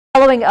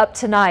Following up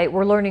tonight,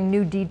 we're learning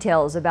new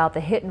details about the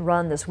hit and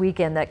run this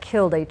weekend that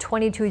killed a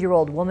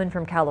 22-year-old woman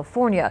from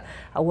California,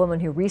 a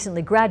woman who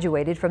recently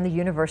graduated from the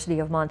University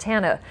of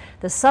Montana.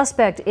 The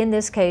suspect in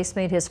this case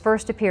made his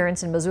first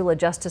appearance in Missoula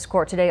Justice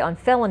Court today on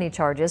felony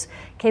charges.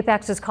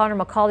 KPAX's Connor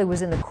McCauley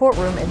was in the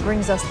courtroom and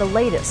brings us the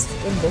latest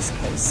in this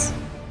case.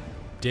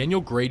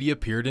 Daniel Grady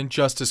appeared in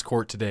Justice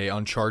Court today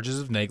on charges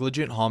of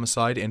negligent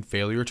homicide and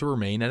failure to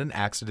remain at an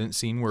accident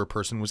scene where a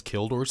person was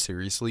killed or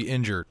seriously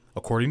injured.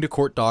 According to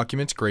court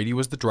documents, Grady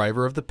was the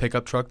driver of the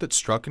pickup truck that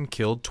struck and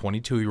killed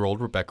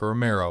 22-year-old Rebecca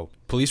Romero.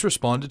 Police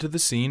responded to the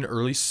scene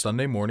early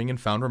Sunday morning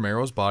and found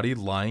Romero's body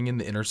lying in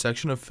the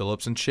intersection of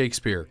Phillips and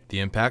Shakespeare. The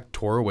impact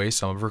tore away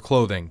some of her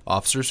clothing.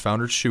 Officers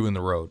found her shoe in the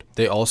road.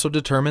 They also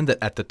determined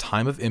that at the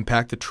time of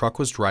impact, the truck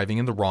was driving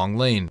in the wrong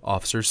lane.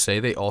 Officers say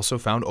they also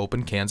found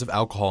open cans of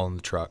alcohol in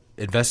the truck.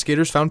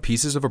 Investigators found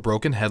pieces of a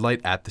broken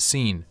headlight at the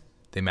scene.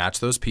 They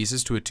matched those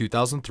pieces to a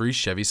 2003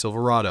 Chevy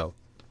Silverado.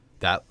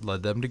 That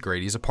led them to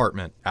Grady's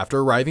apartment. After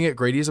arriving at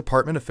Grady's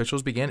apartment,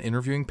 officials began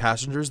interviewing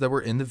passengers that were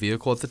in the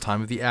vehicle at the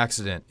time of the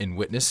accident. In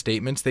witness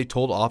statements, they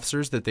told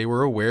officers that they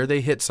were aware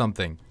they hit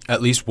something.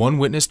 At least one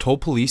witness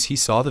told police he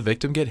saw the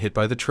victim get hit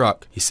by the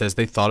truck. He says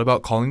they thought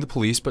about calling the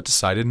police but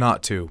decided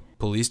not to.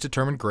 Police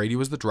determined Grady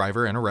was the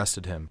driver and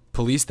arrested him.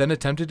 Police then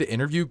attempted to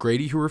interview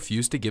Grady, who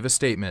refused to give a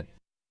statement.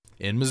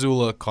 In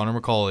Missoula, Connor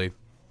McCauley,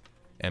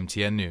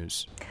 MTN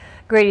News.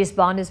 Grady's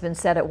bond has been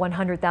set at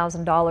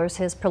 $100,000.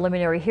 His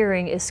preliminary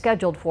hearing is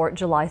scheduled for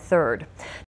July 3rd.